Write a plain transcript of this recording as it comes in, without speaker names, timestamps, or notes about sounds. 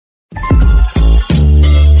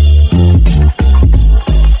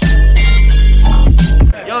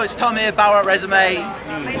time here, Battle Resume.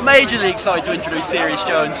 Majorly excited to introduce Serius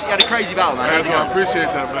Jones. You had a crazy battle, man. I appreciate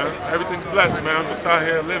that, man. Everything's blessed, man. I'm just out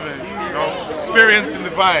here living, you know, experiencing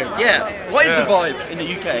the vibe. Yeah. What is the vibe in the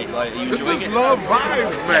UK? Like, are you this is it? love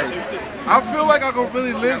vibes, man. I feel like I can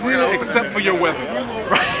really live here except for your weather.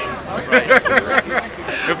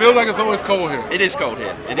 It feels like it's always cold here. It is cold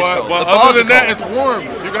here. It is cold. But other than that, it's warm.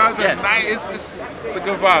 You guys are nice. It's a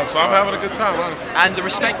good vibe. So I'm having a good time, honestly. And the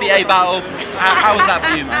Respek BA battle, how was that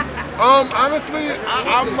for you, man? Honestly,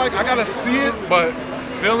 I'm like, I gotta see it, but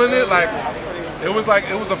feeling it, like, it was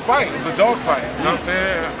a fight. It was a dog fight. You know what I'm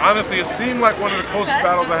saying? Honestly, it seemed like one of the closest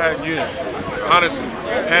battles I had in years. Honestly.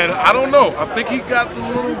 And I don't know. I think he got the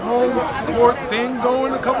little home court thing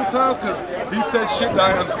going a couple times because he said shit that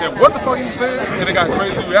I understand what the fuck he was saying, and it got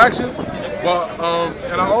crazy reactions. But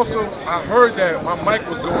and I heard that my mic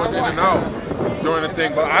was going in and out during the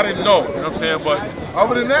thing, but I didn't know. You know what I'm saying? But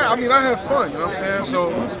other than that, I mean, I had fun. You know what I'm saying?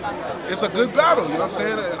 So it's a good battle. You know what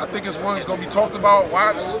I'm saying? I think it's one that's gonna be talked about,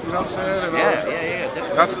 watched. You know what I'm saying? And, yeah,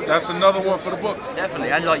 definitely. That's another one for the book.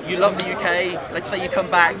 Definitely. And like, you love the UK. Let's say you come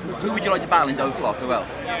back. Who would you like to battle in Doflock? Who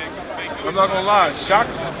else? I'm not gonna lie.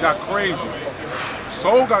 Shocks got crazy.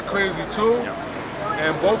 Soul got crazy too.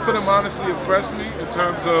 And both of them honestly impressed me in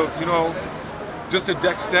terms of, you know, just the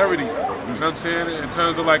dexterity. You know what I'm saying? In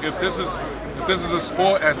terms of like, if this is a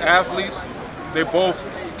sport as athletes, they both,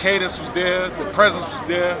 cadence was there, the presence was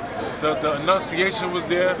there, the enunciation was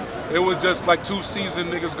there. It was just like two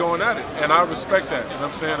seasoned niggas going at it, and I respect that. You know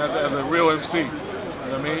what I'm saying? As a real MC. You know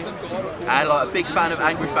what I mean? And like a big fan of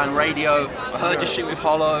Angry Fan Radio. I heard your shit with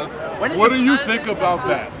Hollow. What do you think about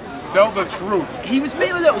that? Tell the truth. He was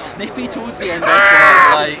being a little snippy towards the end of the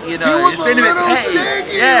fight, like, you know, he was a little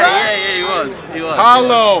shaky, he was.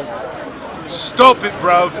 Hollow, stop it,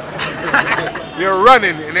 bruv. You're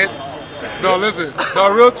running in it. No, listen. No,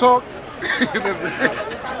 real talk. Listen.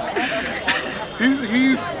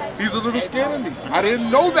 He's a little scared of me. I didn't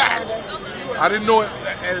know that. I didn't know it,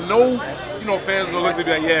 and no, you know, fans gonna look at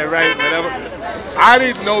me like, yeah, right, whatever. I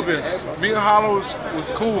didn't know this. Me and Hollow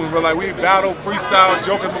was cool, and we're like, we battled freestyle,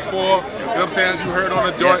 joking before. You know what I'm saying? As you heard on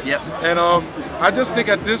the joint. Yep. And I just think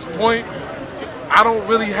at this point, I don't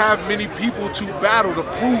really have many people to battle to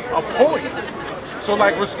prove a point. So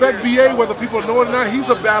like Respek BA, whether people know it or not, he's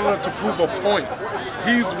a battler to prove a point.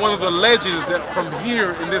 He's one of the legends that from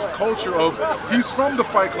here in this culture of, he's from the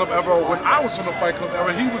Fight Club era. When I was from the Fight Club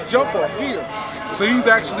era, he was jump off here. So he's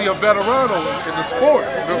actually a veterano in the sport,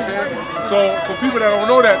 you know what I'm saying? So for people that don't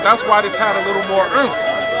know that, that's why this had a little more oomph.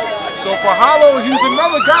 So for Hollow, he's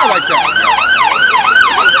another guy like that.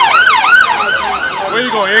 Where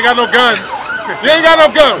you going? You ain't got no guns. You ain't got no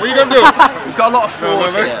gun. What you gonna do? We've got a lot of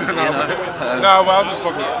fraud here, you know? Nah, but I'm just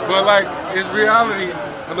fucking. But like, in reality,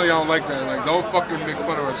 I know y'all don't like that. Like, don't fucking make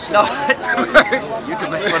fun of us shit. No, it's you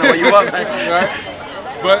can make fun of what you want, man. Right?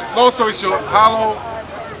 But long story short, Hollow,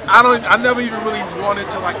 I never even really wanted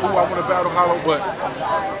to like, ooh, I want to battle Hollow, but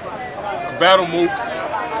battle Mook,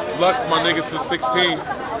 Lux, my nigga since 16.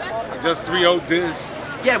 I just 3-0 Diz.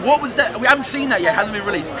 Yeah, what was that? We haven't seen that yet, hasn't been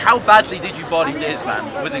released. How badly did you body Diz,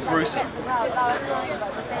 man? Was it gruesome? It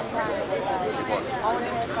was.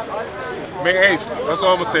 May 8th. That's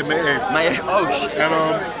all I'm gonna say, May 8th. May 8th. Oh, shit.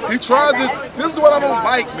 And he tried to, this is what I don't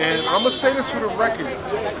like, man. I'm gonna say this for the record.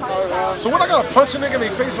 So what, I gotta punch a nigga in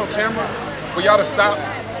their face on camera for y'all to stop?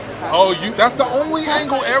 Oh, that's the only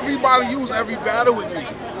angle everybody use every battle with me.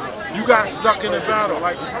 You got stuck in the battle.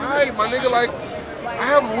 Like, right, my nigga, like, I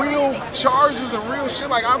have real charges and real shit.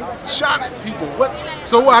 Like, I'm shot at people. What?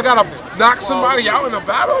 So I gotta knock somebody out in a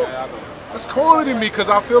battle? That's corny to me because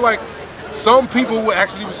I feel like some people would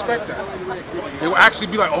actually respect that. They would actually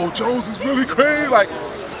be like, oh, Jones is really crazy. Like,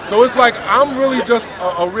 so it's like, I'm really just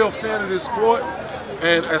a real fan of this sport.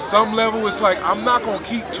 And at some level, it's like, I'm not gonna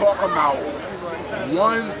keep talking about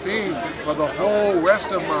one thing for the whole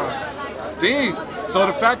rest of my thing. So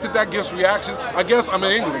the fact that that gets reactions, I guess I'm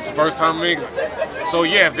in England. It's the first time in England. So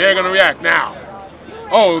yeah, they're gonna react now.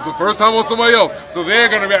 Oh, it's the first time on somebody else, so they're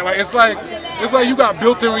gonna react. Like it's like you got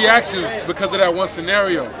built-in reactions because of that one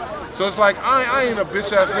scenario. So it's like I ain't a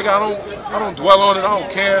bitch ass nigga. I don't dwell on it. I don't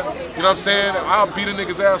care. You know what I'm saying? I'll beat a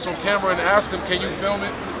nigga's ass on camera and ask him, can you film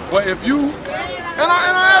it? But if you, and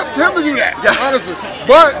I asked him to do that, honestly.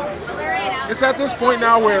 But it's at this point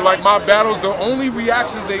now where like my battles, the only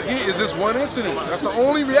reactions they get is this one incident. That's the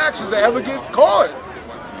only reactions they ever get caught.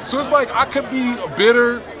 So it's like I could be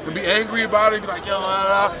bitter and be angry about it, and be like, yo,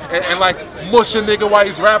 and like mush a nigga while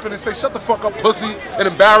he's rapping and say, shut the fuck up, pussy, and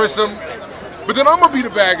embarrass him. But then I'm gonna be the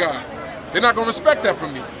bad guy. They're not gonna respect that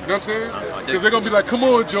from me. You know what I'm saying? Because they're gonna be like, come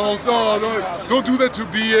on, Jones, no, don't do that to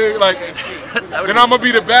BA. Like, then I'm gonna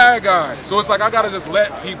be the bad guy. So it's like I gotta just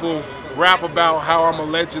let people rap about how I'm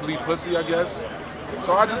allegedly pussy, I guess.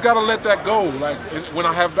 So I just gotta let that go, like when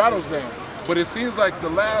I have battles now. But it seems like the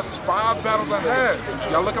last 5 battles I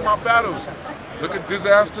had, y'all look at my battles. Look at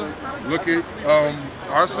Disaster, look at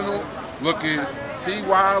Arsenal, look at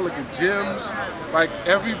TY, look at Jims. Like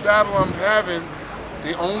every battle I'm having,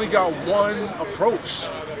 they only got one approach.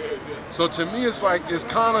 So to me, it's like, it's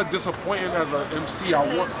kind of disappointing as an MC.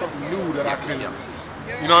 I want something new that I can, you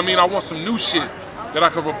know what I mean? I want some new shit that I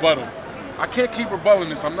can rebuttal. I can't keep rebutting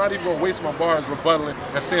this. I'm not even gonna waste my bars rebuttaling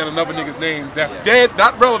and saying another nigga's name that's dead,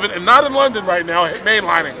 not relevant, and not in London right now,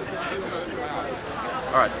 mainlining.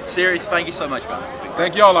 All right, Serious, thank you so much, man.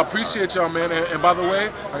 Thank y'all, I appreciate y'all, man. And by the way,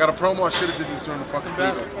 I got a promo. I should have did this during the fucking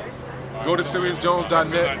battle. Go to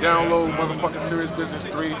SeriousJones.net, download motherfucking Serious Business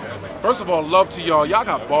 3. First of all, love to y'all. Y'all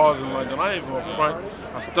got bars in London. I ain't gonna front.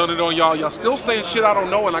 I stunned it on y'all. Y'all still saying shit I don't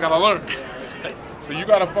know and I gotta learn. So you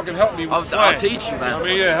gotta fucking help me with I'll teach you, man. I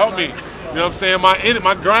mean, yeah, help me. You know what I'm saying?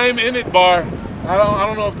 My grime in it bar, I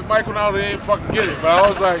don't know if the mic went out or they ain't fucking get it, but I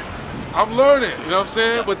was like, I'm learning, you know what I'm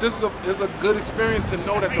saying? But this is a good experience to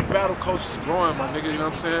know that the battle coach is growing, my nigga, you know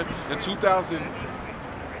what I'm saying? In 2000,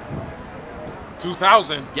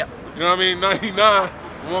 yep. You know what I mean, 99,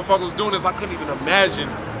 when motherfucker was doing this, I couldn't even imagine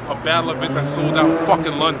a battle event that sold out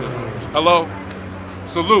fucking London. Hello?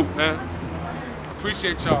 Salute, man.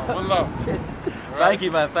 Appreciate y'all. One love. Thank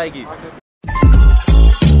you, man. Thank you.